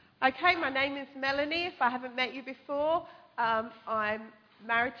Okay, my name is Melanie, if I haven't met you before. I'm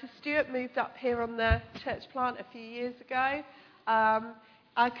married to Stuart, moved up here on the church plant a few years ago.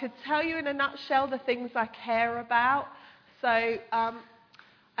 I could tell you in a nutshell the things I care about. So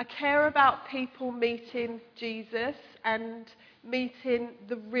I care about people meeting Jesus and meeting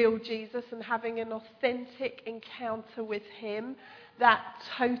the real Jesus and having an authentic encounter with him that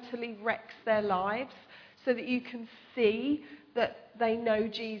totally wrecks their lives so that you can see that they know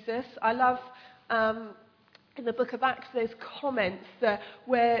Jesus. I love in the book of Acts there's comments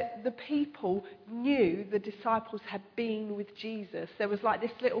where the people knew the disciples had been with Jesus. There was like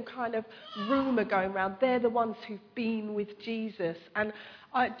this little kind of rumour going around, they're the ones who've been with Jesus. And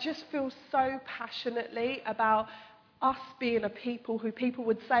I just feel so passionately about us being a people who people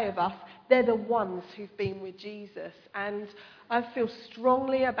would say of us, they're the ones who've been with Jesus. And I feel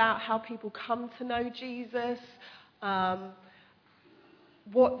strongly about how people come to know Jesus,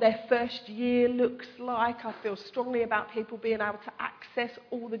 what their first year looks like. I feel strongly about people being able to access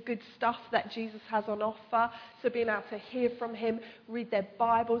all the good stuff that Jesus has on offer. So being able to hear from him, read their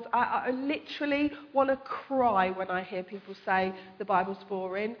Bibles. I literally want to cry when I hear people say the Bible's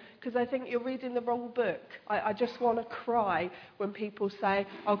boring, because I think you're reading the wrong book. I just want to cry when people say,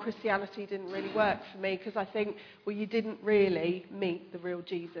 oh, Christianity didn't really work for me, because I think, well, you didn't really meet the real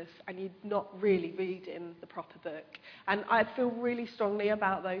Jesus and you're not really reading the proper book. And I feel really strongly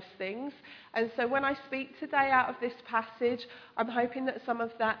about those things. And so when I speak today out of this passage, I'm hoping that some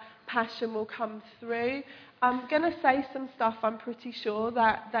of that passion will come through. I'm going to say some stuff I'm pretty sure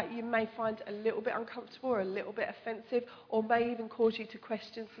that you may find a little bit uncomfortable or a little bit offensive, or may even cause you to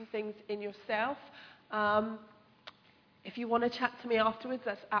question some things in yourself. If you want to chat to me afterwards,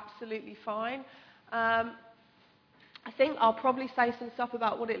 that's absolutely fine. I think I'll probably say some stuff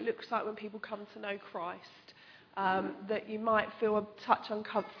about what it looks like when people come to know Christ. That you might feel a touch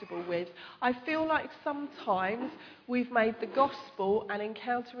uncomfortable with. I feel like sometimes we've made the gospel and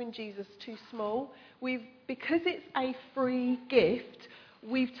encountering Jesus too small. Because it's a free gift,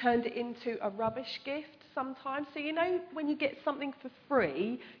 we've turned it into a rubbish gift sometimes. So you know when you get something for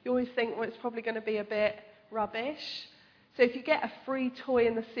free, you always think, well, it's probably going to be a bit rubbish. So if you get a free toy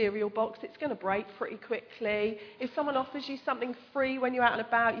in the cereal box, it's going to break pretty quickly. If someone offers you something free when you're out and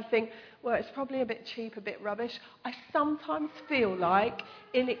about, you think, well, it's probably a bit cheap, a bit rubbish. I sometimes feel like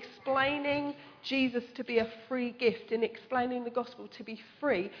in explaining Jesus to be a free gift, in explaining the gospel to be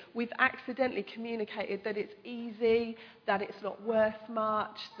free, we've accidentally communicated that it's easy, that it's not worth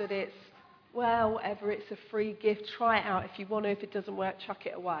much, that it's, well, whatever, it's a free gift. Try it out if you want to. If it doesn't work, chuck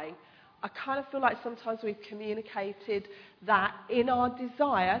it away. I kind of feel like sometimes we've communicated that in our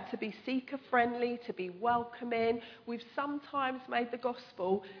desire to be seeker-friendly, to be welcoming, we've sometimes made the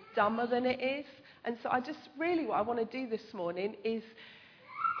gospel dumber than it is. And so what I want to do this morning is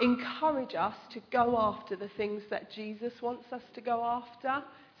encourage us to go after the things that Jesus wants us to go after.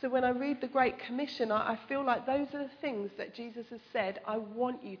 So when I read the Great Commission, I feel like those are the things that Jesus has said, I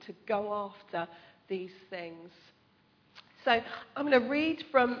want you to go after these things. So I'm going to read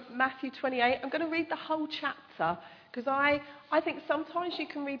from Matthew 28. I'm going to read the whole chapter because I think sometimes you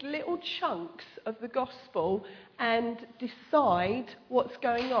can read little chunks of the gospel and decide what's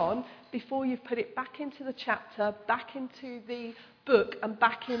going on before you've put it back into the chapter, back into the book and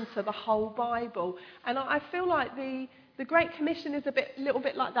back into the whole Bible. And I feel like the Great Commission is a little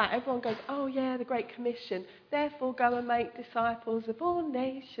bit like that. Everyone goes, oh yeah, the Great Commission. Therefore go and make disciples of all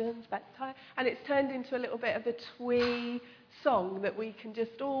nations. And it's turned into a little bit of a twee song that we can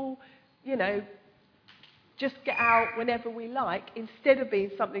just all, just get out whenever we like, instead of being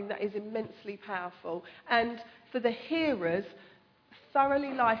something that is immensely powerful. And for the hearers,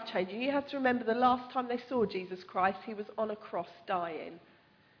 thoroughly life-changing. You have to remember the last time they saw Jesus Christ, he was on a cross dying.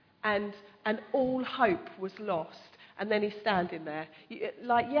 And all hope was lost. And then he's standing there. You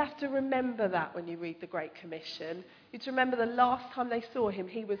have to remember that when you read the Great Commission. You have to remember the last time they saw him,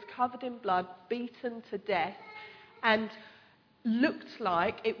 he was covered in blood, beaten to death, and looked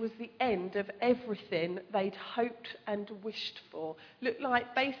like it was the end of everything they'd hoped and wished for. Looked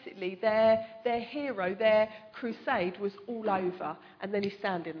like basically their hero, their crusade was all over. And then he's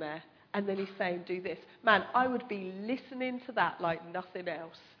standing there. And then he's saying, do this. Man, I would be listening to that like nothing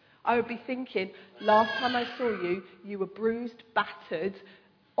else. I would be thinking, last time I saw you, you were bruised, battered,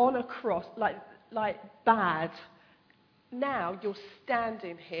 on a cross, like bad. Now you're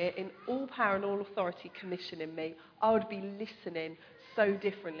standing here in all power and all authority commissioning me. I would be listening so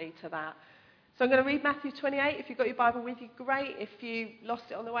differently to that. So I'm going to read Matthew 28. If you've got your Bible with you, great. If you lost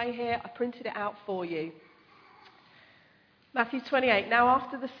it on the way here, I printed it out for you. Matthew 28. Now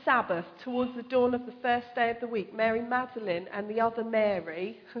after the Sabbath, towards the dawn of the first day of the week, Mary Magdalene and the other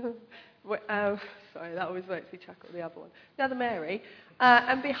Mary, sorry, that always makes me chuckle, the other one, the other Mary,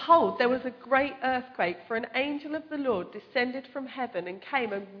 and behold, there was a great earthquake, for an angel of the Lord descended from heaven and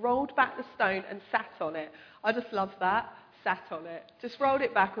came and rolled back the stone and sat on it. I just love that, sat on it. Just rolled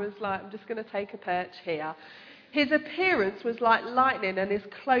it back and was like, I'm just going to take a perch here. His appearance was like lightning and his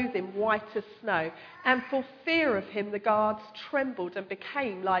clothing white as snow. And for fear of him, the guards trembled and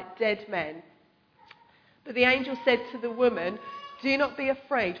became like dead men. But the angel said to the woman, do not be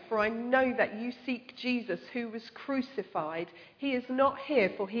afraid, for I know that you seek Jesus who was crucified. He is not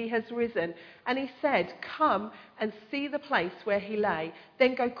here, for he has risen. And he said, come and see the place where he lay.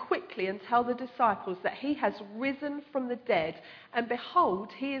 Then go quickly and tell the disciples that he has risen from the dead. And behold,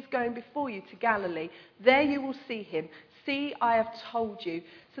 he is going before you to Galilee. There you will see him. See, I have told you.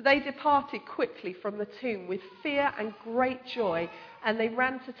 So they departed quickly from the tomb with fear and great joy. And they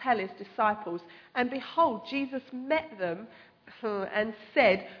ran to tell his disciples. And behold, Jesus met them and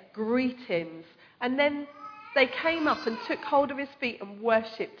said, greetings. And then they came up and took hold of his feet and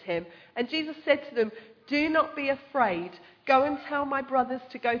worshipped him. And Jesus said to them, do not be afraid. Go and tell my brothers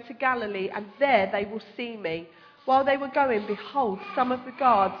to go to Galilee, and there they will see me. While they were going, behold, some of the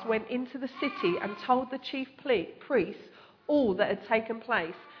guards went into the city and told the chief priests all that had taken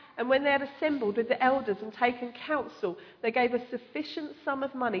place. And when they had assembled with the elders and taken counsel, they gave a sufficient sum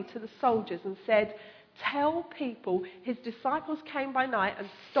of money to the soldiers and said, tell people his disciples came by night and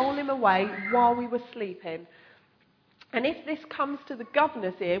stole him away while we were sleeping. And if this comes to the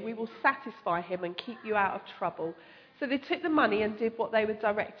governor's ear, we will satisfy him and keep you out of trouble. So they took the money and did what they were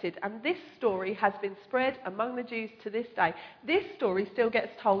directed. And this story has been spread among the Jews to this day. This story still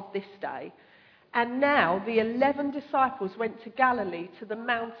gets told this day. And now the 11 disciples went to Galilee, to the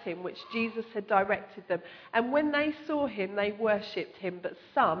mountain which Jesus had directed them. And when they saw him, they worshipped him, but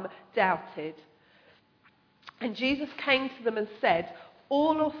some doubted. And Jesus came to them and said,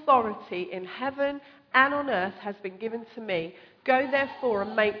 all authority in heaven and on earth has been given to me. Go therefore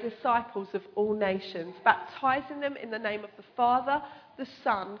and make disciples of all nations, baptizing them in the name of the Father, the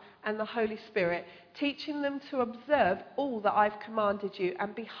Son, and the Holy Spirit, teaching them to observe all that I've commanded you.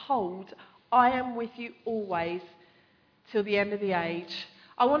 And behold, I am with you always till the end of the age.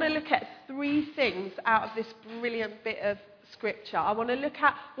 I want to look at three things out of this brilliant bit of scripture. I want to look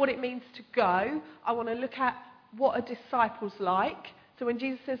at what it means to go. I want to look at what are disciples like. So when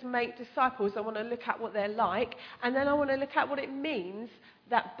Jesus says make disciples, I want to look at what they're like. And then I want to look at what it means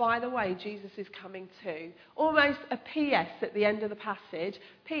that, by the way, Jesus is coming too. Almost a PS at the end of the passage.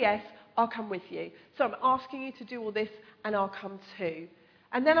 PS, I'll come with you. So I'm asking you to do all this and I'll come too.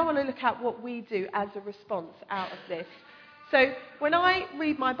 And then I want to look at what we do as a response out of this. So when I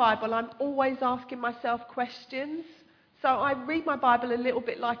read my Bible, I'm always asking myself questions. So I read my Bible a little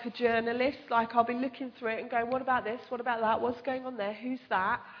bit like a journalist. Like I'll be looking through it and going, what about this? What about that? What's going on there? Who's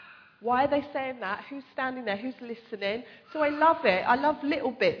that? Why are they saying that? Who's standing there? Who's listening? So I love it. I love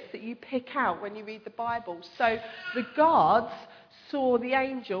little bits that you pick out when you read the Bible. So the guards saw the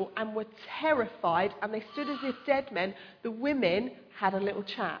angel and were terrified, and they stood as if dead men. The women had a little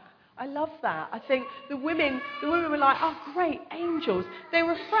chat. I love that. I think the women were like, oh, great, angels. They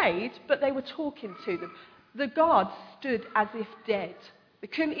were afraid, but they were talking to them. The guards stood as if dead. They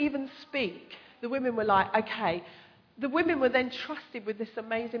couldn't even speak. The women were like, okay. The women were then trusted with this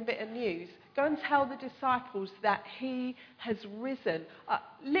amazing bit of news. Go and tell the disciples that he has risen.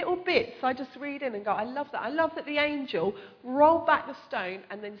 Little bits I just read in and go, I love that. I love that the angel rolled back the stone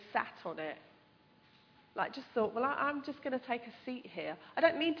and then sat on it. Like, just thought, well, I'm just going to take a seat here. I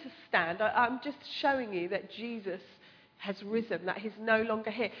don't need to stand. I'm just showing you that Jesus has risen, that he's no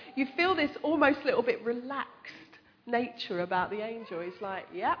longer here. You feel this almost little bit relaxed nature about the angel. He's like,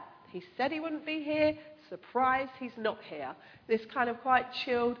 yep, he said he wouldn't be here. Surprise, he's not here. This kind of quite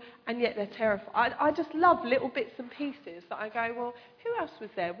chilled, and yet they're terrified. I just love little bits and pieces that I go, well, who else was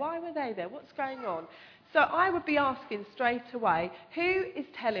there? Why were they there? What's going on? So I would be asking straight away, who is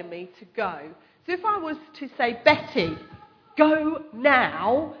telling me to go? So if I was to say, Betty, go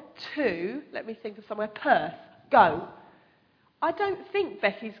now to, let me think of somewhere, Perth, go. I don't think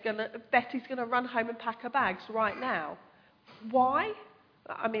Betty's going to run home and pack her bags right now. Why?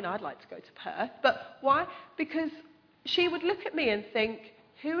 I mean, I'd like to go to Perth, but why? Because she would look at me and think,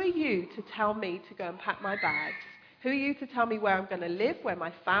 who are you to tell me to go and pack my bags? Who are you to tell me where I'm going to live, where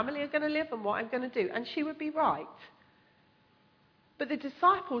my family are going to live, and what I'm going to do? And she would be right. But the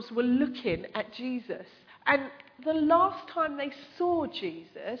disciples were looking at Jesus. And the last time they saw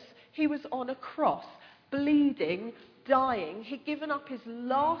Jesus, he was on a cross, bleeding, dying. He'd given up his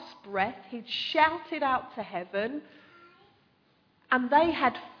last breath. He'd shouted out to heaven. and they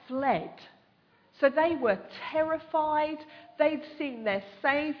had fled. So they were terrified. They'd seen their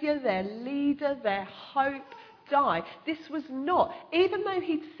saviour, their leader, their hope die. This was not, even though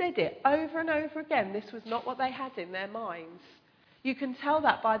he'd said it over and over again, this was not what they had in their minds. You can tell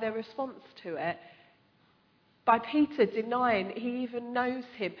that by their response to it. By Peter denying he even knows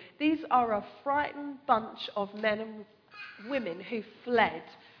him. These are a frightened bunch of men and women who fled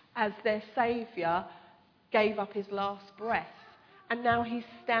as their saviour gave up his last breath. And now he's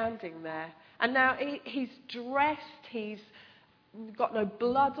standing there. And now he's dressed, he's got no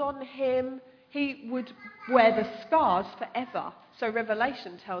blood on him. He would wear the scars forever. So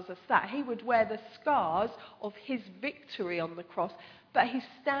Revelation tells us that. He would wear the scars of his victory on the cross. But he's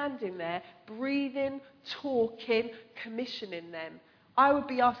standing there, breathing, talking, commissioning them. I would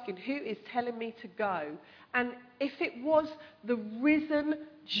be asking, who is telling me to go? And if it was the risen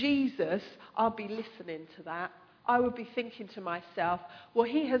Jesus, I'll be listening to that. I would be thinking to myself, well,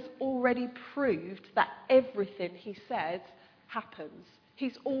 he has already proved that everything he said happens.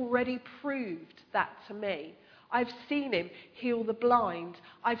 He's already proved that to me. I've seen him heal the blind.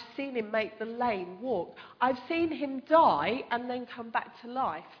 I've seen him make the lame walk. I've seen him die and then come back to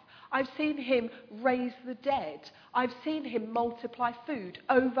life. I've seen him raise the dead. I've seen him multiply food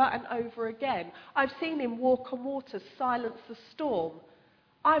over and over again. I've seen him walk on water, silence the storm.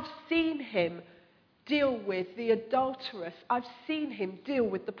 I've seen him deal with the adulteress. I've seen him deal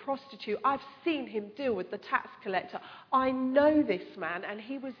with the prostitute. I've seen him deal with the tax collector. I know this man, and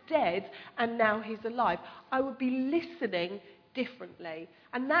he was dead and now he's alive. I would be listening differently.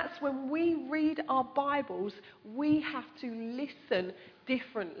 And that's when we read our Bibles, we have to listen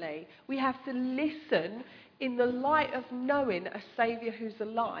differently. We have to listen in the light of knowing a Saviour who's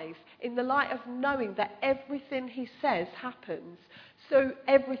alive, in the light of knowing that everything he says happens. So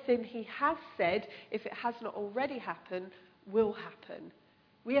everything he has said, if it has not already happened, will happen.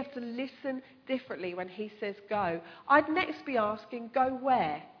 We have to listen differently when he says go. I'd next be asking, go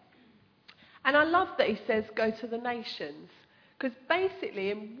where? And I love that he says go to the nations. Because basically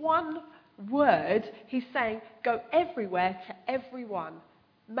in one word, he's saying go everywhere to everyone.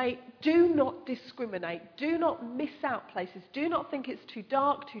 Do not discriminate. Do not miss out places. Do not think it's too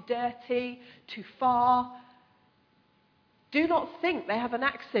dark, too dirty, too far. Do not think they have an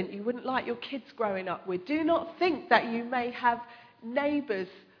accent you wouldn't like your kids growing up with. Do not think that you may have neighbours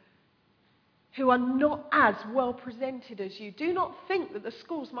who are not as well presented as you. Do not think that the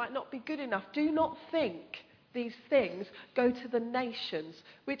schools might not be good enough. Do not think these things. Go to the nations,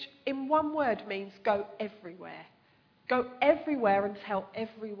 which in one word means go everywhere. Go everywhere and tell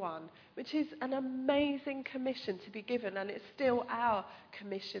everyone, which is an amazing commission to be given, and it's still our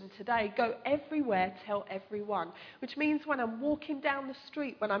commission today. Go everywhere, tell everyone, which means when I'm walking down the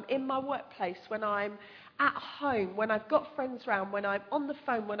street, when I'm in my workplace, when I'm at home, when I've got friends around, when I'm on the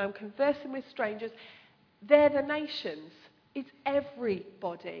phone, when I'm conversing with strangers, they're the nations. It's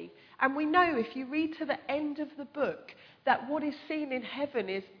everybody. And we know if you read to the end of the book that what is seen in heaven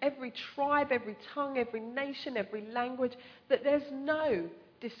is every tribe, every tongue, every nation, every language, that there's no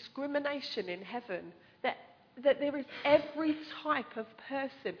discrimination in heaven, that there is every type of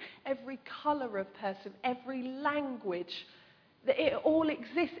person, every colour of person, every language, that it all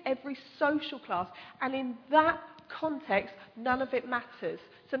exists, every social class. And in that context, none of it matters.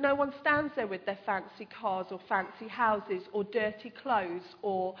 So no one stands there with their fancy cars or fancy houses or dirty clothes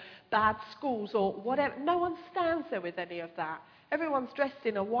or bad schools or whatever. No one stands there with any of that. Everyone's dressed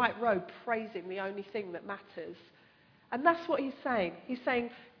in a white robe praising the only thing that matters. And that's what he's saying. He's saying,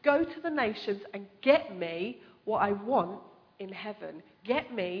 go to the nations and get me what I want in heaven.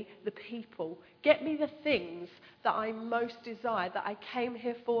 Get me the people. Get me the things that I most desire, that I came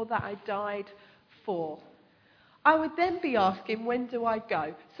here for, that I died for. I would then be asking, when do I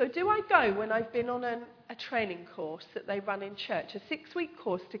go? So do I go when I've been on a training course that they run in church, a 6-week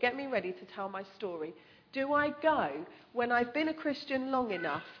course to get me ready to tell my story? Do I go when I've been a Christian long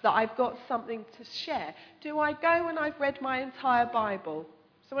enough that I've got something to share? Do I go when I've read my entire Bible?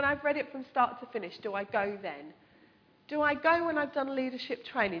 So when I've read it from start to finish, do I go then? Do I go when I've done leadership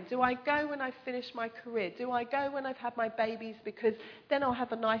training? Do I go when I've finished my career? Do I go when I've had my babies? Because then I'll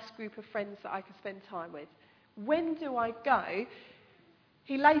have a nice group of friends that I can spend time with. When do I go?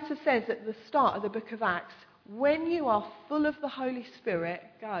 He later says at the start of the book of Acts, when you are full of the Holy Spirit,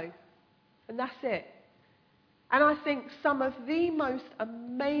 go. And that's it. And I think some of the most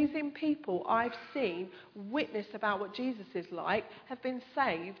amazing people I've seen witness about what Jesus is like have been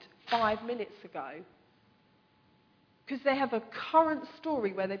saved 5 minutes ago. Because they have a current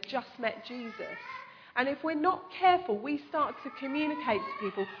story where they've just met Jesus. And if we're not careful, we start to communicate to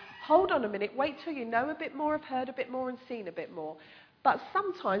people, hold on a minute, wait till you know a bit more, have heard a bit more and seen a bit more. But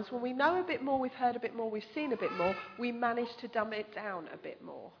sometimes when we know a bit more, we've heard a bit more, we've seen a bit more, we manage to dumb it down a bit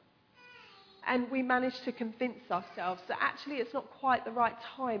more. And we manage to convince ourselves that actually it's not quite the right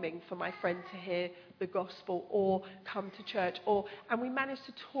timing for my friend to hear the gospel or come to church. And we manage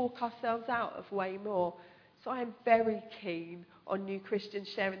to talk ourselves out of way more. So I am very keen on new Christians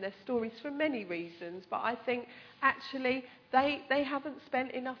sharing their stories for many reasons. But I think actually they haven't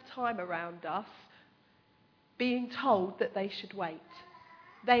spent enough time around us being told that they should wait.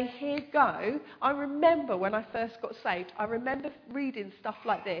 They hear go. I remember when I first got saved, I remember reading stuff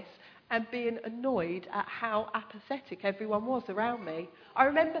like this and being annoyed at how apathetic everyone was around me. I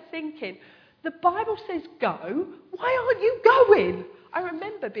remember thinking, the Bible says go, why aren't you going? I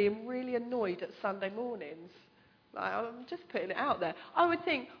remember being really annoyed at Sunday mornings. I'm just putting it out there. I would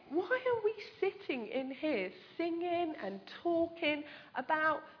think, why are we sitting in here singing and talking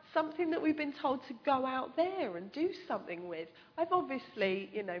about something that we've been told to go out there and do something with? I've obviously,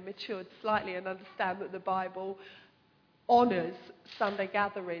 matured slightly and understand that the Bible honours Sunday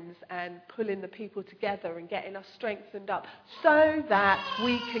gatherings and pulling the people together and getting us strengthened up so that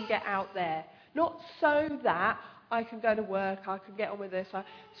we can get out there. Not so that I can go to work, I can get on with this,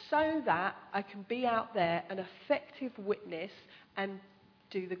 so that I can be out there, an effective witness, and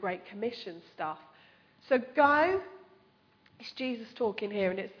do the Great Commission stuff. So go, it's Jesus talking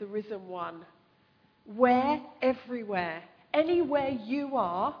here, and it's the risen one. Where? Everywhere. Anywhere you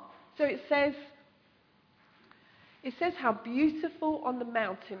are. So it says how beautiful on the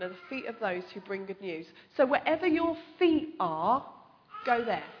mountain are the feet of those who bring good news. So wherever your feet are, go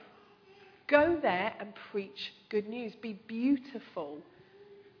there. Go there and preach good news. Be beautiful.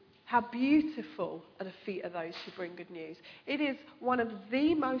 How beautiful are the feet of those who bring good news. It is one of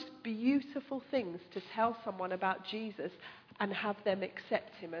the most beautiful things to tell someone about Jesus and have them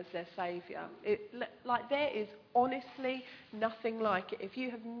accept him as their saviour. There is honestly nothing like it. If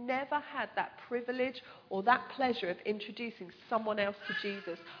you have never had that privilege or that pleasure of introducing someone else to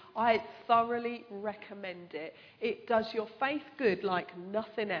Jesus, I thoroughly recommend it. It does your faith good like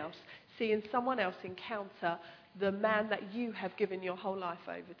nothing else, seeing someone else encounter the man that you have given your whole life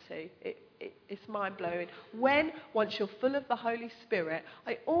over to. It's mind-blowing. Once you're full of the Holy Spirit,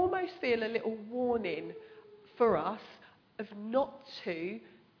 I almost feel a little warning for us of not to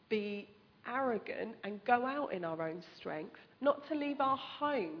be arrogant and go out in our own strength, not to leave our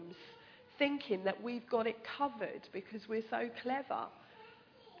homes thinking that we've got it covered because we're so clever.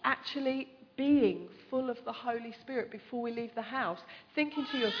 Actually being full of the Holy Spirit before we leave the house, thinking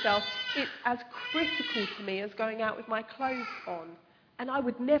to yourself, it's as critical to me as going out with my clothes on, and I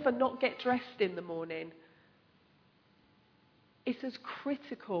would never not get dressed in the morning. It's as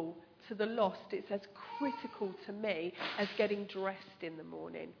critical to the lost, it's as critical to me as getting dressed in the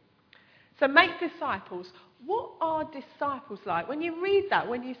morning. So make disciples. What are disciples like? When you read that,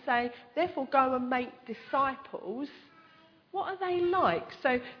 when you say, therefore go and make disciples, what are they like?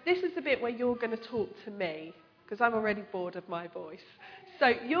 So this is the bit where you're going to talk to me, because I'm already bored of my voice.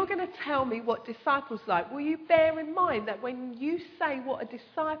 So you're going to tell me what disciples like. Will you bear in mind that when you say what a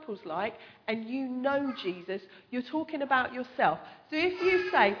disciple's like and you know Jesus, you're talking about yourself. So if you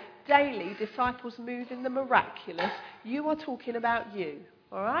say daily disciples move in the miraculous, you are talking about you.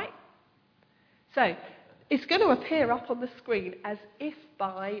 All right? So it's going to appear up on the screen as if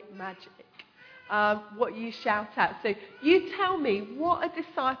by magic. What you shout at. So you tell me what a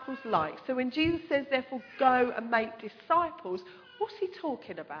disciple's like. So when Jesus says, therefore, go and make disciples, what's he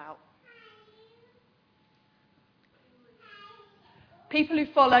talking about? People who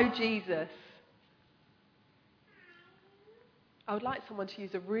follow Jesus. I would like someone to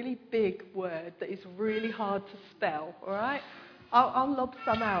use a really big word that is really hard to spell, all right? I'll lob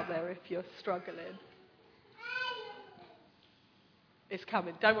some out there if you're struggling. It's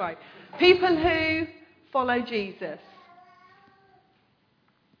coming, don't worry. People who follow Jesus.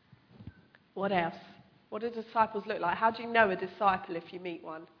 What else? What do disciples look like? How do you know a disciple if you meet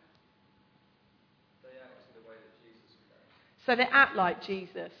one? They act the way that Jesus would act. So they act like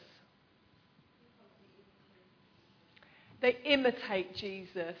Jesus. They imitate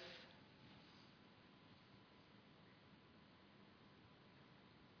Jesus.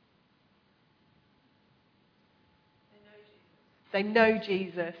 They know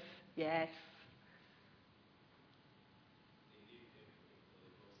Jesus, yes.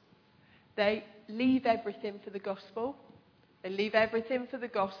 They leave everything for the gospel. They leave everything for the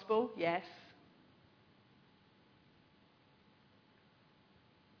gospel, yes.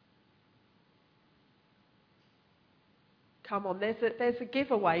 Come on, there's a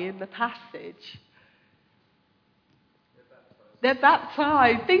giveaway in the passage. They're baptized. They're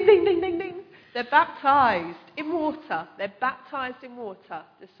baptized. Ding, ding, ding, ding, ding. They're baptised in water. They're baptised in water,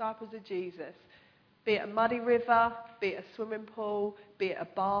 disciples of Jesus. Be it a muddy river, be it a swimming pool, be it a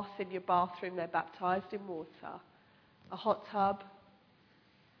bath in your bathroom, they're baptised in water. A hot tub.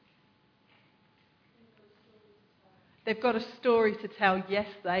 They've got a story to tell. Yes,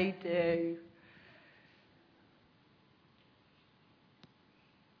 they do.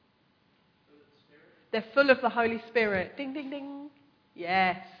 They're full of the Holy Spirit. Ding, ding, ding.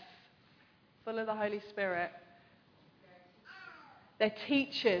 Yes. Full of the Holy Spirit. They're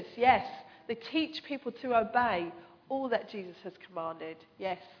teachers. Yes. They teach people to obey all that Jesus has commanded.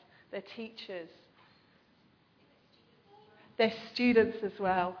 Yes. They're teachers. They're students as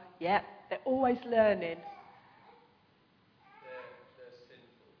well. Yep. They're always learning.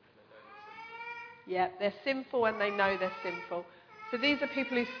 Yep. They're sinful and they know they're sinful. So these are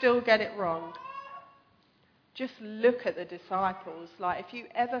people who still get it wrong. Just look at the disciples. Like, if you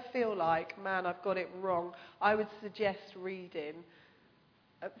ever feel like, man, I've got it wrong, I would suggest reading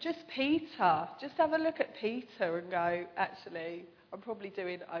just Peter. Just have a look at Peter and go, actually, I'm probably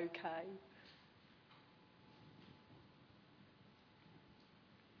doing okay.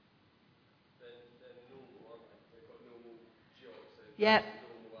 They're normal, aren't they? They've got normal jobs. Yep.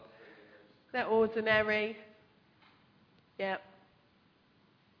 Normal upbringing. They're ordinary. Yep.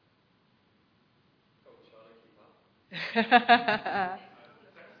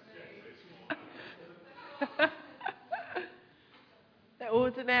 They're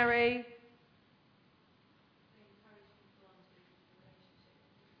ordinary.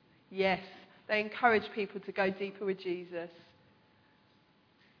 Yes, they encourage people to go deeper with Jesus.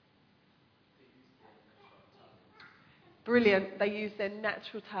 Brilliant. They use their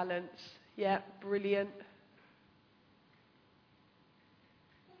natural talents. Yeah, brilliant.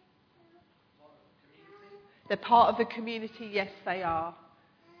 They're part of the community. Yes, they are.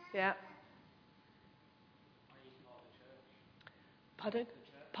 Yeah. Pardon?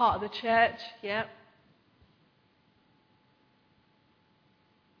 Part of the church. Yeah.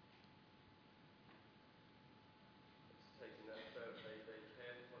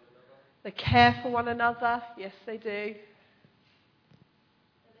 They care for one another. Yes, they do.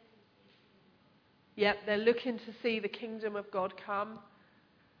 Yep, they're looking to see the kingdom of God come.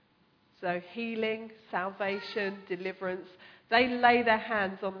 So healing, salvation, deliverance. They lay their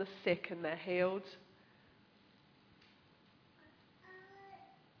hands on the sick and they're healed.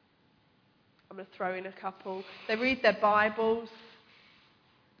 I'm going to throw in a couple. They read their Bibles.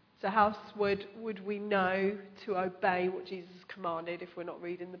 So how would we know to obey what Jesus commanded if we're not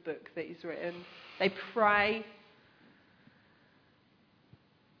reading the book that he's written? They pray.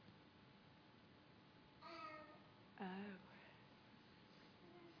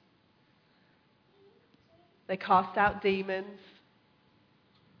 They cast out demons.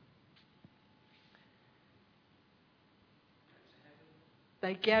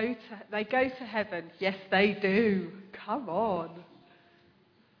 They go to heaven. Yes, they do. Come on.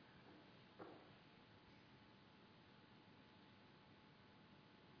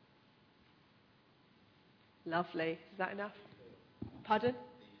 Lovely. Is that enough? Pardon?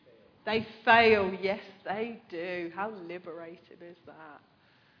 They fail. Yes, they do. How liberating is that?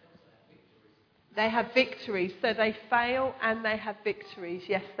 They have victories. So they fail and they have victories.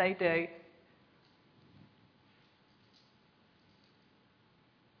 Yes, they do.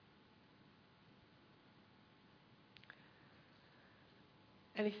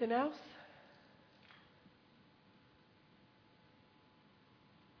 Anything else?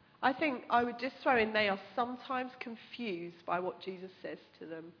 I think I would just throw in they are sometimes confused by what Jesus says to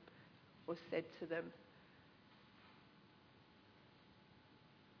them or said to them.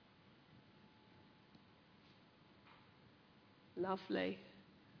 Lovely.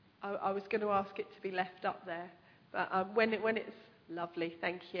 I was going to ask it to be left up there, but when it's lovely,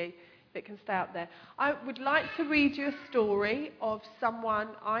 thank you. It can stay up there. I would like to read you a story of someone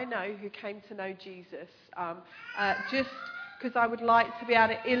I know who came to know Jesus, just because I would like to be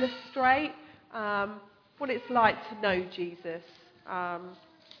able to illustrate what it's like to know Jesus.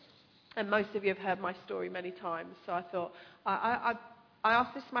 And most of you have heard my story many times, so I thought I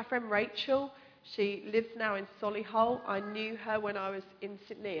asked this to my friend Rachel. She lives now in Solihull. I knew her when I was in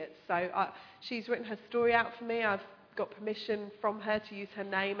St Neots, so she's written her story out for me. I've got permission from her to use her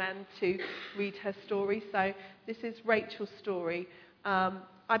name and to read her story. So this is Rachel's story.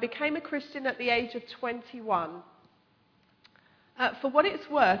 I became a Christian at the age of 21. For what it's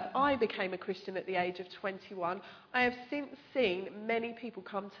worth, I became a Christian at the age of 21. I have since seen many people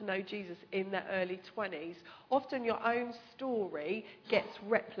come to know Jesus in their early 20s. Often your own story gets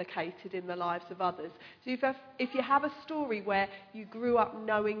replicated in the lives of others. So if you have a story where you grew up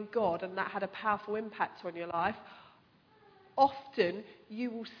knowing God and that had a powerful impact on your life, often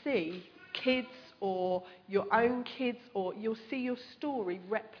you will see kids or your own kids, or you'll see your story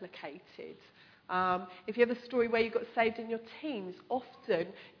replicated. If you have a story where you got saved in your teens, often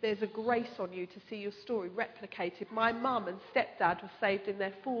there's a grace on you to see your story replicated. My mum and stepdad were saved in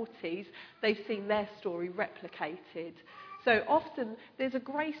their 40s. They've seen their story replicated. So often there's a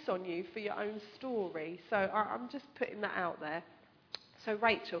grace on you for your own story. So I'm just putting that out there. So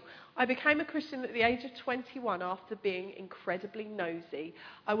Rachel, I became a Christian at the age of 21 after being incredibly nosy.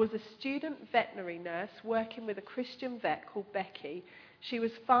 I was a student veterinary nurse working with a Christian vet called Becky. She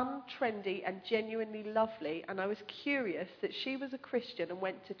was fun, trendy and genuinely lovely, and I was curious that she was a Christian and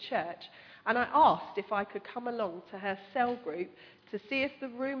went to church, and I asked if I could come along to her cell group to see if the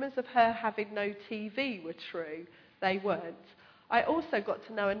rumours of her having no TV were true. They weren't. I also got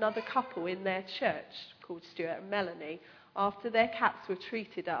to know another couple in their church called Stuart and Melanie after their cats were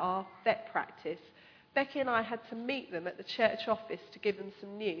treated at our vet practice. Becky and I had to meet them at the church office to give them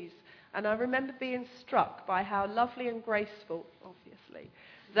some news. And I remember being struck by how lovely and graceful, obviously,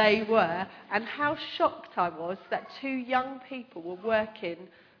 they were, and how shocked I was that two young people were working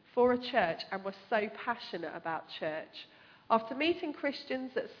for a church and were so passionate about church. After meeting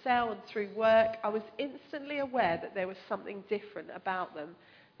Christians at Cell and through work, I was instantly aware that there was something different about them.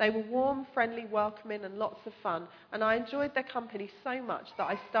 They were warm, friendly, welcoming and lots of fun, and I enjoyed their company so much that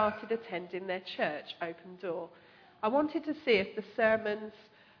I started attending their church, Open Door. I wanted to see if the sermons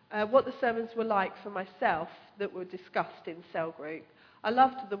what the sermons were like for myself that were discussed in cell group. I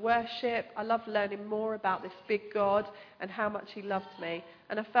loved the worship, I loved learning more about this big God and how much he loved me,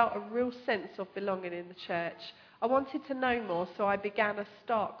 and I felt a real sense of belonging in the church. I wanted to know more, so I began a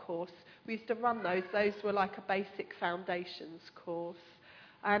start course. We used to run those were like a basic foundations course.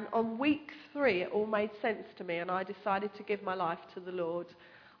 And on week 3 it all made sense to me, and I decided to give my life to the Lord.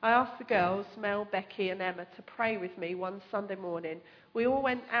 I asked the girls, Mel, Becky and Emma, to pray with me one Sunday morning. We all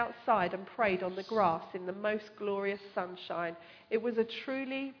went outside and prayed on the grass in the most glorious sunshine. It was a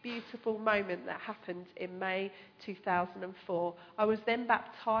truly beautiful moment that happened in May 2004. I was then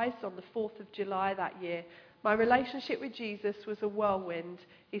baptised on the 4th of July that year. My relationship with Jesus was a whirlwind.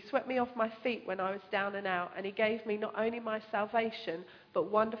 He swept me off my feet when I was down and out, and he gave me not only my salvation,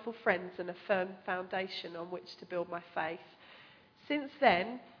 but wonderful friends and a firm foundation on which to build my faith. Since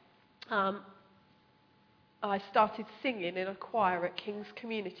then, I started singing in a choir at King's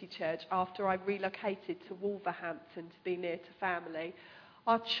Community Church after I relocated to Wolverhampton to be near to family.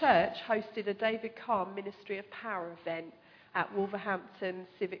 Our church hosted a David Carr Ministry of Power event at Wolverhampton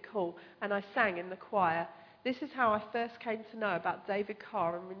Civic Hall, and I sang in the choir. This is how I first came to know about David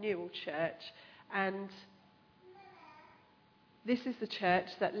Carr and Renewal Church, and this is the church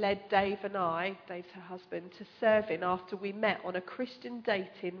that led Dave and I, Dave's her husband, to serve in after we met on a Christian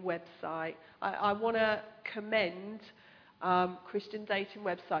dating website. I want to commend Christian dating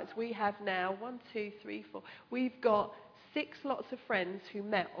websites. We have now 1, 2, 3, 4. We've got 6 lots of friends who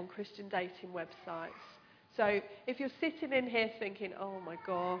met on Christian dating websites. So if you're sitting in here thinking, oh my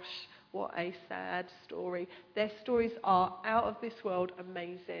gosh, what a sad story, their stories are out of this world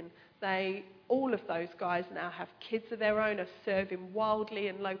amazing. All of those guys now have kids of their own, are serving wildly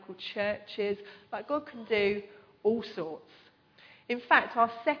in local churches. Like, God can do all sorts. In fact, our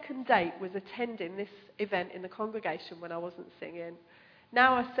second date was attending this event in the congregation when I wasn't singing.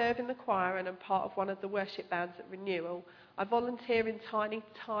 Now I serve in the choir and am part of one of the worship bands at Renewal. I volunteer in Tiny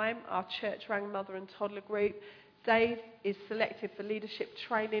Time, our church-run mother and toddler group. Dave is selected for leadership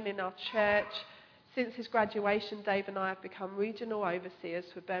training in our church. Since his graduation, Dave and I have become regional overseers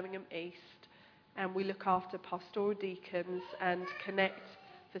for Birmingham East, and we look after pastoral deacons and connect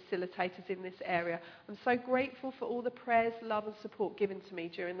facilitators in this area. I'm so grateful for all the prayers, love and support given to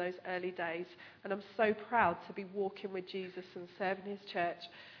me during those early days, and I'm so proud to be walking with Jesus and serving his church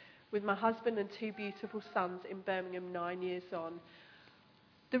with my husband and 2 beautiful sons in Birmingham 9 years on.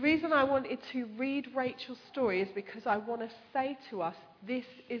 The reason I wanted to read Rachel's story is because I want to say to us, this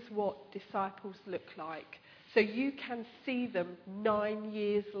is what disciples look like. So you can see them 9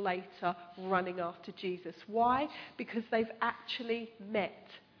 years later running after Jesus. Why? Because they've actually met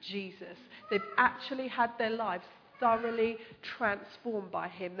Jesus. They've actually had their lives thoroughly transformed by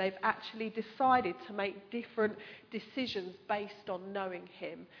him. They've actually decided to make different decisions based on knowing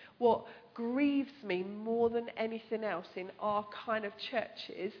him. What grieves me more than anything else in our kind of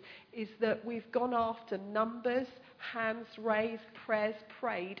churches is that we've gone after numbers, hands raised, prayers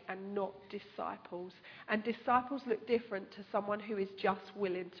prayed, and not disciples. And disciples look different to someone who is just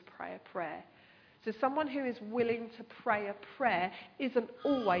willing to pray a prayer. So someone who is willing to pray a prayer isn't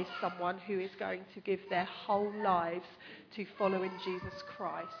always someone who is going to give their whole lives to following Jesus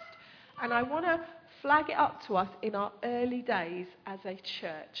Christ. And I want to flag it up to us in our early days as a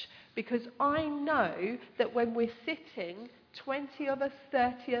church, because I know that when we're sitting, 20 of us,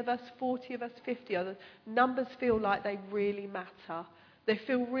 30 of us, 40 of us, 50 of us, numbers feel like they really matter. They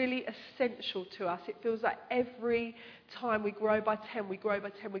feel really essential to us. It feels like every time we grow by 10,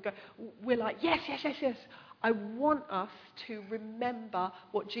 we're like, yes. I want us to remember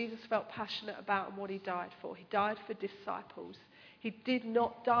what Jesus felt passionate about and what he died for. He died for disciples. He did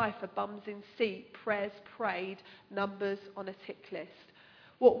not die for bums in seat, prayers prayed, numbers on a tick list.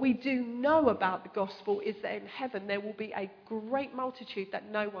 What we do know about the gospel is that in heaven there will be a great multitude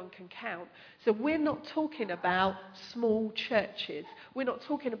that no one can count. So we're not talking about small churches. We're not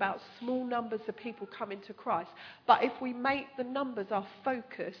talking about small numbers of people coming to Christ. But if we make the numbers our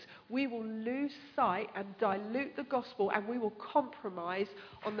focus, we will lose sight and dilute the gospel, and we will compromise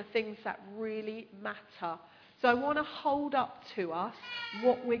on the things that really matter. So I want to hold up to us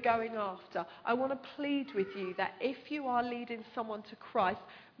what we're going after. I want to plead with you that if you are leading someone to Christ,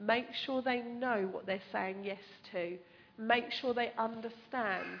 make sure they know what they're saying yes to. Make sure they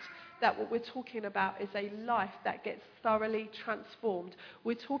understand that what we're talking about is a life that gets thoroughly transformed.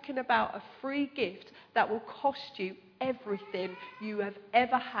 We're talking about a free gift that will cost you everything you have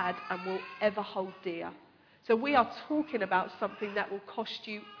ever had and will ever hold dear. So we are talking about something that will cost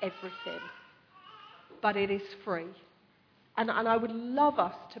you everything. But it is free. And I would love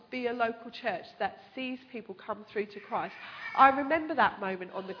us to be a local church that sees people come through to Christ. I remember that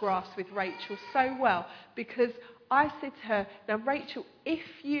moment on the grass with Rachel so well, because I said to her, now Rachel, if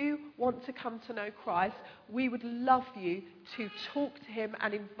you want to come to know Christ, we would love you to talk to him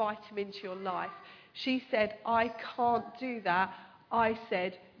and invite him into your life. She said, I can't do that. I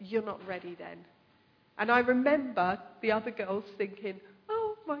said, you're not ready then. And I remember the other girls thinking,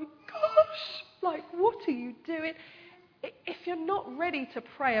 oh my gosh, like, what are you doing? If you're not ready to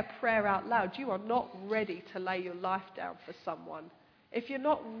pray a prayer out loud, you are not ready to lay your life down for someone. If you're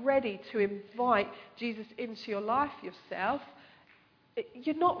not ready to invite Jesus into your life yourself,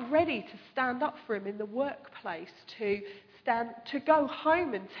 you're not ready to stand up for him in the workplace, to go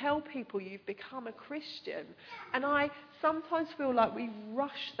home and tell people you've become a Christian. And I sometimes feel like we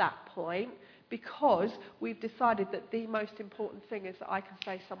rush that point because we've decided that the most important thing is that I can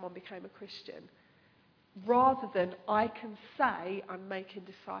say someone became a Christian, rather than I can say I'm making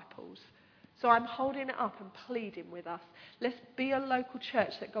disciples. So I'm holding it up and pleading with us. Let's be a local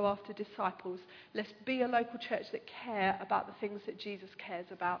church that go after disciples. Let's be a local church that care about the things that Jesus cares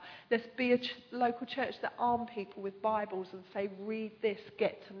about. Let's be a local church that arm people with Bibles and say, read this,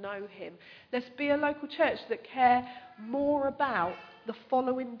 get to know him. Let's be a local church that care more about the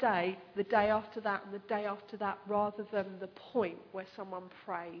following day, the day after that, and the day after that, rather than the point where someone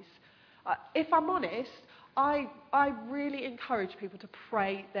prays. If I'm honest, I really encourage people to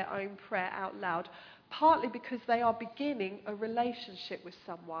pray their own prayer out loud, partly because they are beginning a relationship with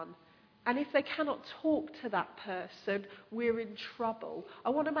someone. And if they cannot talk to that person, we're in trouble. I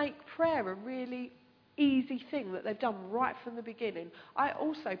want to make prayer a really easy thing that they've done right from the beginning. I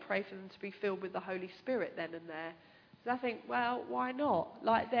also pray for them to be filled with the Holy Spirit then and there. So I think, well, why not?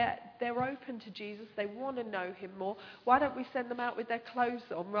 Like, they're open to Jesus. They want to know him more. Why don't we send them out with their clothes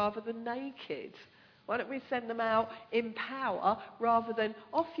on rather than naked? Why don't we send them out in power rather than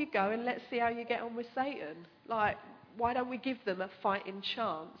off you go and let's see how you get on with Satan? Like, why don't we give them a fighting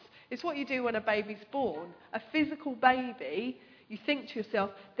chance? It's what you do when a baby's born. A physical baby, you think to yourself,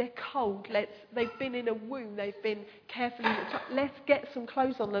 they're cold. They've been in a womb. They've been carefully looked at. Let's get some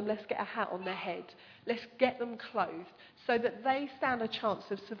clothes on them. Let's get a hat on their head. Let's get them clothed so that they stand a chance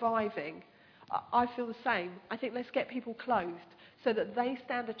of surviving. I feel the same. I think let's get people clothed so that they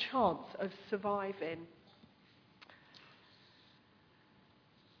stand a chance of surviving.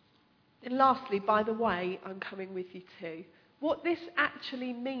 And lastly, by the way, I'm coming with you too. What this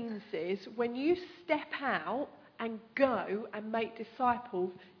actually means is when you step out and go and make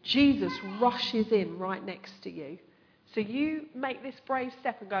disciples, Jesus rushes in right next to you. So you make this brave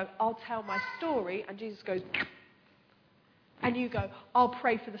step and go, I'll tell my story, and Jesus goes, and you go, I'll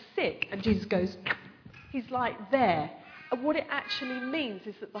pray for the sick, and Jesus goes, he's like there. And what it actually means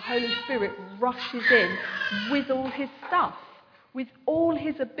is that the Holy Spirit rushes in with all his stuff, with all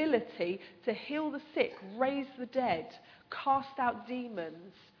his ability to heal the sick, raise the dead, cast out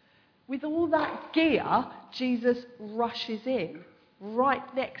demons. With all that gear, Jesus rushes in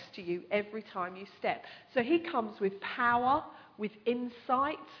right next to you every time you step. So he comes with power, with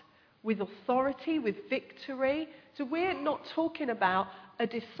insight, with authority, with victory. So we're not talking about a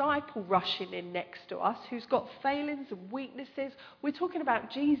disciple rushing in next to us who's got failings and weaknesses. We're talking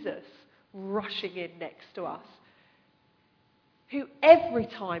about Jesus rushing in next to us, who every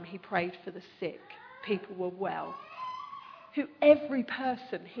time he prayed for the sick, people were well. Who every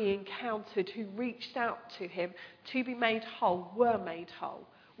person he encountered who reached out to him to be made whole were made whole.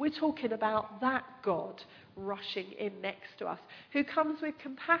 We're talking about that God rushing in next to us, who comes with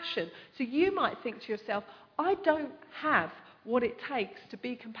compassion. So you might think to yourself, I don't have what it takes to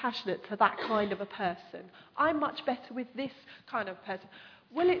be compassionate to that kind of a person. I'm much better with this kind of person.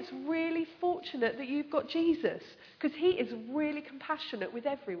 Well, it's really fortunate that you've got Jesus, because he is really compassionate with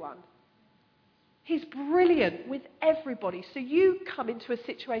everyone. He's brilliant with everybody. So you come into a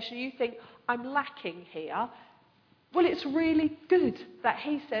situation you think, I'm lacking here. Well, it's really good that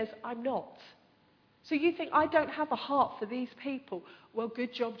he says, I'm not. So you think, I don't have a heart for these people. Well,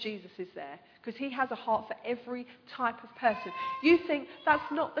 good job Jesus is there, because he has a heart for every type of person. You think,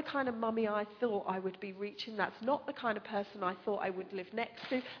 that's not the kind of mummy I thought I would be reaching. That's not the kind of person I thought I would live next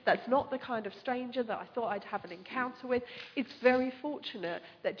to. That's not the kind of stranger that I thought I'd have an encounter with. It's very fortunate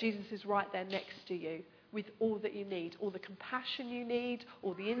that Jesus is right there next to you with all that you need, all the compassion you need,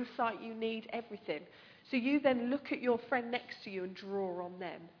 all the insight you need, everything. So you then look at your friend next to you and draw on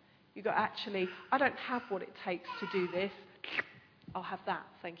them. You go, actually, I don't have what it takes to do this. I'll have that,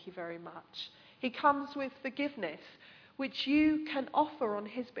 thank you very much. He comes with forgiveness, which you can offer on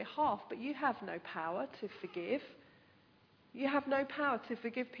his behalf, but you have no power to forgive. You have no power to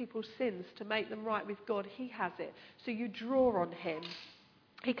forgive people's sins, to make them right with God. He has it. So you draw on him.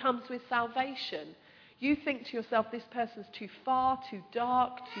 He comes with salvation. You think to yourself, this person's too far, too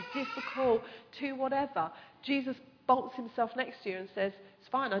dark, too difficult, too whatever. Jesus bolts himself next to you and says, it's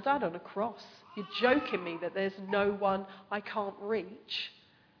fine, I died on a cross. You're joking me that there's no one I can't reach.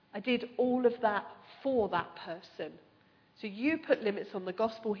 I did all of that for that person. So you put limits on the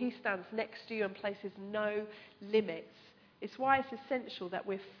gospel. He stands next to you and places no limits. It's why it's essential that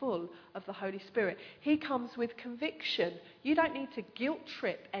we're full of the Holy Spirit. He comes with conviction. You don't need to guilt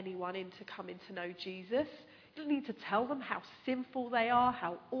trip anyone into coming to know Jesus. You don't need to tell them how sinful they are,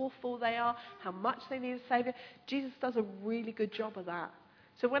 how awful they are, how much they need a saviour. Jesus does a really good job of that.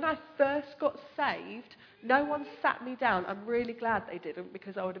 So when I first got saved, no one sat me down. I'm really glad they didn't,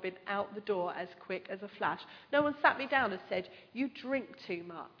 because I would have been out the door as quick as a flash. No one sat me down and said, you drink too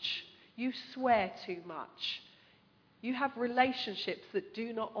much. You swear too much. You have relationships that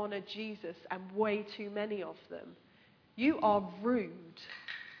do not honour Jesus, and way too many of them. You are rude.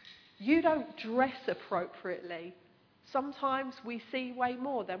 You don't dress appropriately. Sometimes we see way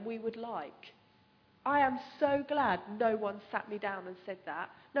more than we would like. I am so glad no one sat me down and said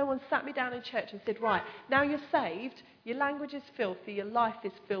that. No one sat me down in church and said, right, now you're saved, your language is filthy, your life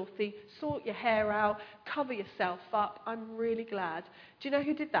is filthy, sort your hair out, cover yourself up. I'm really glad. Do you know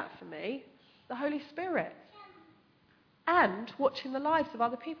who did that for me? The Holy Spirit. And watching the lives of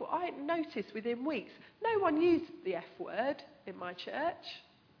other people. I noticed within weeks, no one used the F word in my church.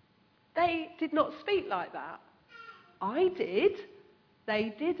 They did not speak like that. I did.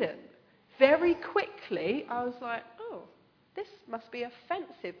 They didn't. Very quickly, I was like, oh, this must be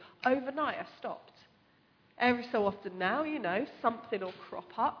offensive. Overnight, I stopped. Every so often now, something will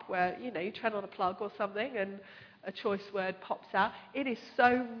crop up where, you turn on a plug or something and a choice word pops out. It is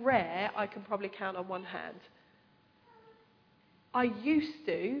so rare, I can probably count on one hand. I used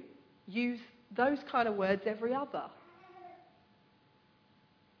to use those kind of words every other.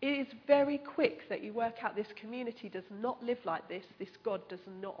 It is very quick that you work out this community does not live like this. This God does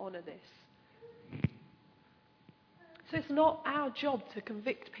not honour this. So it's not our job to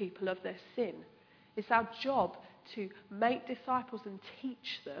convict people of their sin. It's our job to make disciples and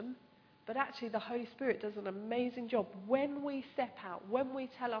teach them. But actually the Holy Spirit does an amazing job. When we step out, when we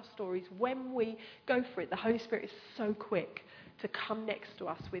tell our stories, when we go for it, the Holy Spirit is so quick to come next to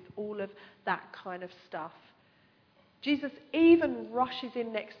us with all of that kind of stuff. Jesus even rushes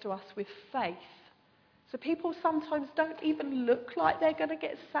in next to us with faith. So people sometimes don't even look like they're going to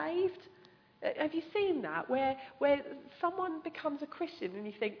get saved. Have you seen that? Where someone becomes a Christian and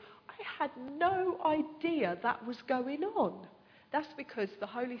you think, I had no idea that was going on. That's because the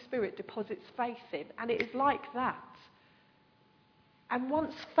Holy Spirit deposits faith in, and it is like that. And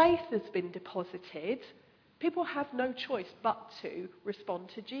once faith has been deposited, People have no choice but to respond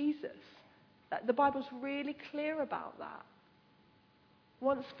to Jesus. The Bible's really clear about that.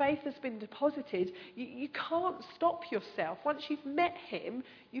 Once faith has been deposited, you can't stop yourself. Once you've met him,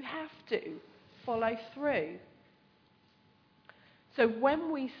 you have to follow through. So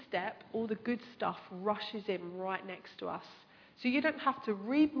when we step, all the good stuff rushes in right next to us. So you don't have to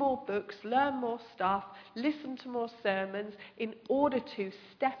read more books, learn more stuff, listen to more sermons in order to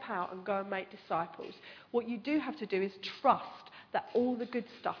step out and go and make disciples. What you do have to do is trust that all the good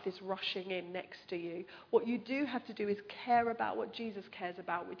stuff is rushing in next to you. What you do have to do is care about what Jesus cares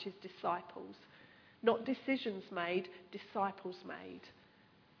about, which is disciples. Not decisions made, disciples made.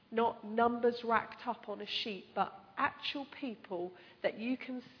 Not numbers racked up on a sheet, but actual people that you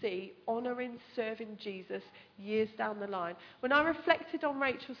can see honouring, serving Jesus years down the line. When I reflected on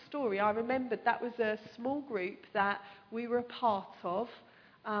Rachel's story, I remembered that was a small group that we were a part of,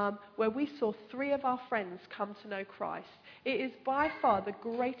 where we saw 3 of our friends come to know Christ. It is by far the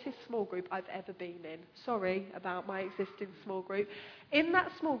greatest small group I've ever been in. Sorry about my existing small group. In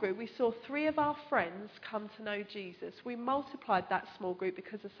that small group, we saw 3 of our friends come to know Jesus. We multiplied that small group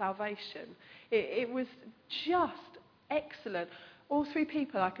because of salvation. It was just excellent. All 3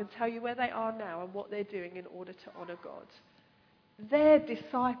 people, I can tell you where they are now and what they're doing in order to honour God. They're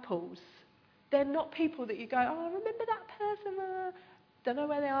disciples. They're not people that you go, oh, remember that person? Don't know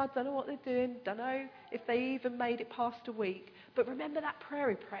where they are, don't know what they're doing, don't know if they even made it past a week. But remember that prayer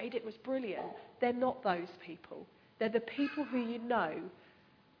he prayed? It was brilliant. They're not those people. They're the people who you know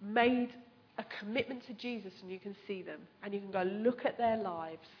made a commitment to Jesus, and you can see them. And you can go look at their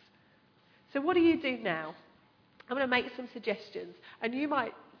lives. So what do you do now? I'm going to make some suggestions. And you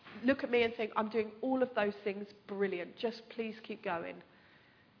might look at me and think, I'm doing all of those things brilliant. Just please keep going.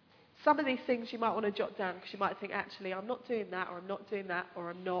 Some of these things you might want to jot down because you might think, actually, I'm not doing that, or I'm not doing that,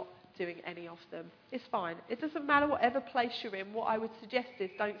 or I'm not doing any of them. It's fine. It doesn't matter whatever place you're in. What I would suggest is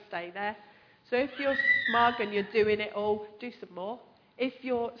don't stay there. So if you're smug and you're doing it all, do some more. If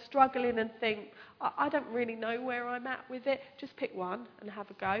you're struggling and think, I don't really know where I'm at with it, just pick one and have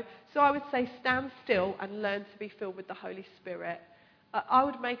a go. So I would say stand still and learn to be filled with the Holy Spirit. I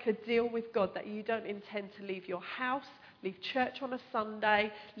would make a deal with God that you don't intend to leave your house, leave church on a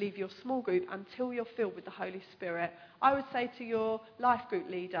Sunday, leave your small group until you're filled with the Holy Spirit. I would say to your life group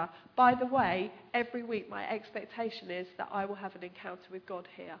leader, by the way, every week my expectation is that I will have an encounter with God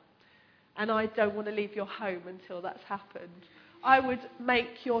here. And I don't want to leave your home until that's happened. I would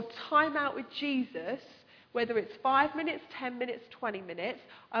make your time out with Jesus, whether it's 5 minutes, 10 minutes, 20 minutes,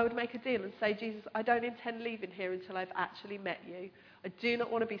 I would make a deal and say, Jesus, I don't intend leaving here until I've actually met you. I do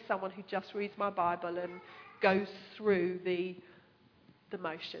not want to be someone who just reads my Bible and goes through the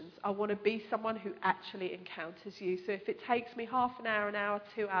motions. I want to be someone who actually encounters you. So if it takes me half an hour,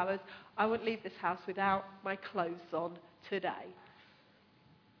 2 hours, I won't leave this house without my clothes on today.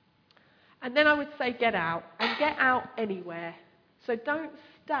 And then I would say get out, and get out anywhere. So don't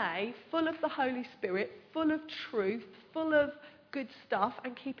stay full of the Holy Spirit, full of truth, full of good stuff,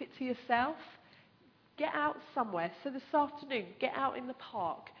 and keep it to yourself. Get out somewhere. So this afternoon, get out in the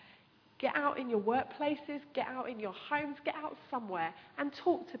park. Get out in your workplaces, get out in your homes, get out somewhere and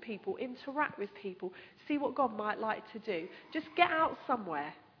talk to people, interact with people, see what God might like to do. Just get out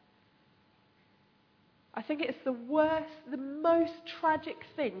somewhere. I think it's the most tragic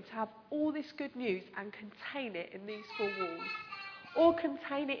thing to have all this good news and contain it in these 4 walls, or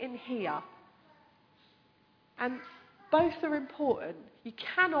contain it in here. And both are important. You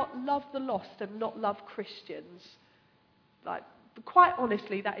cannot love the lost and not love Christians. Quite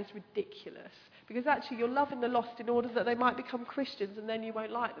honestly, that is ridiculous. Because actually you're loving the lost in order that they might become Christians and then you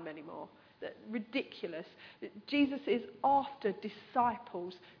won't like them anymore. That's ridiculous. Jesus is after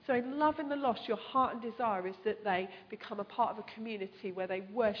disciples. So in loving the lost, your heart and desire is that they become a part of a community where they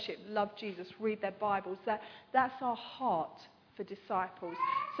worship, love Jesus, read their Bibles. That's our heart for disciples.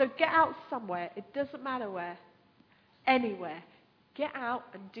 So get out somewhere. It doesn't matter where. Anywhere. Get out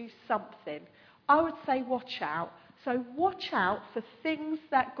and do something. I would say watch out. So watch out for things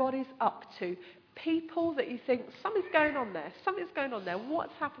that God is up to. People that you think, something's going on there. Something's going on there.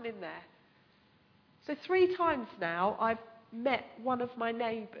 What's happening there? So 3 times now, I've met one of my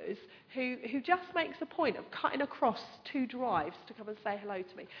neighbours who just makes a point of cutting across 2 drives to come and say hello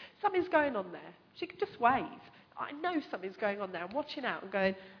to me. Something's going on there. She could just wave. I know something's going on there. I'm watching out and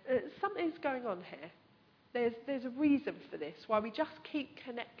going, something's going on here. There's a reason for this, why we just keep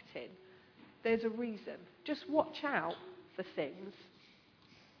connecting. There's a reason. Just watch out for things.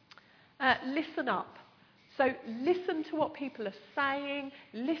 Listen up. So listen to what people are saying.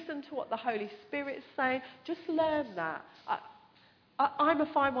 Listen to what the Holy Spirit's saying. Just learn that. I'm a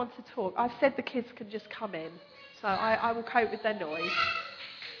fine one to talk. I've said the kids can just come in, so I will cope with their noise.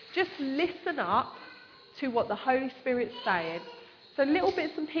 Just listen up to what the Holy Spirit's saying. So little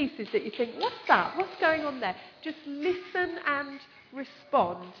bits and pieces that you think, what's that? What's going on there? Just listen and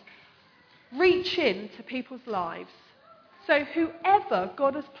respond. Reach in to people's lives. So whoever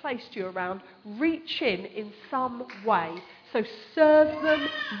God has placed you around, reach in some way. So serve them,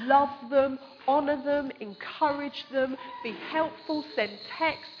 love them, honour them, encourage them, be helpful, send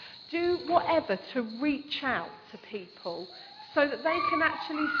texts, do whatever to reach out to people so that they can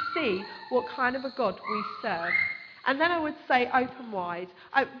actually see what kind of a God we serve. And then I would say open wide.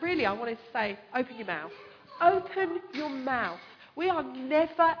 I wanted to say open your mouth. Open your mouth. We are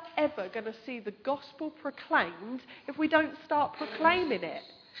never, ever going to see the gospel proclaimed if we don't start proclaiming it.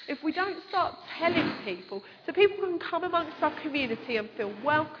 If we don't start telling people, so people can come amongst our community and feel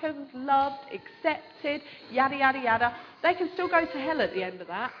welcomed, loved, accepted, yada, yada, yada. They can still go to hell at the end of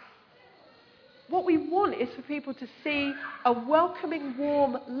that. What we want is for people to see a welcoming,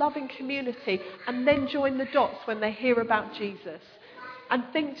 warm, loving community and then join the dots when they hear about Jesus. And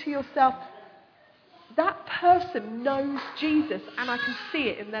think to yourself, that person knows Jesus and I can see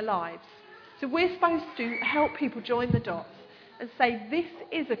it in their lives. So we're supposed to help people join the dots and say this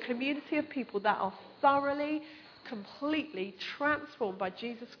is a community of people that are thoroughly, completely transformed by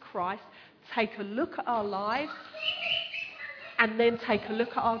Jesus Christ. Take a look at our lives and then take a look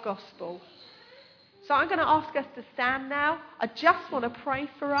at our gospel. So I'm going to ask us to stand now. I just want to pray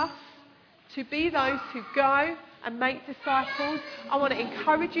for us to be those who go and make disciples. I want to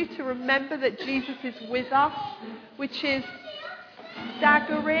encourage you to remember that Jesus is with us, which is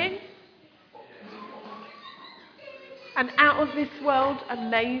staggering and out of this world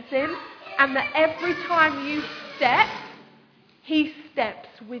amazing, and that every time you step, he steps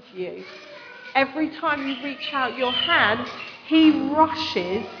with you. Every time you reach out your hand, he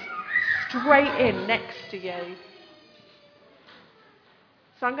rushes straight in next to you.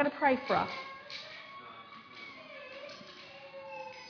 So I'm going to pray for us.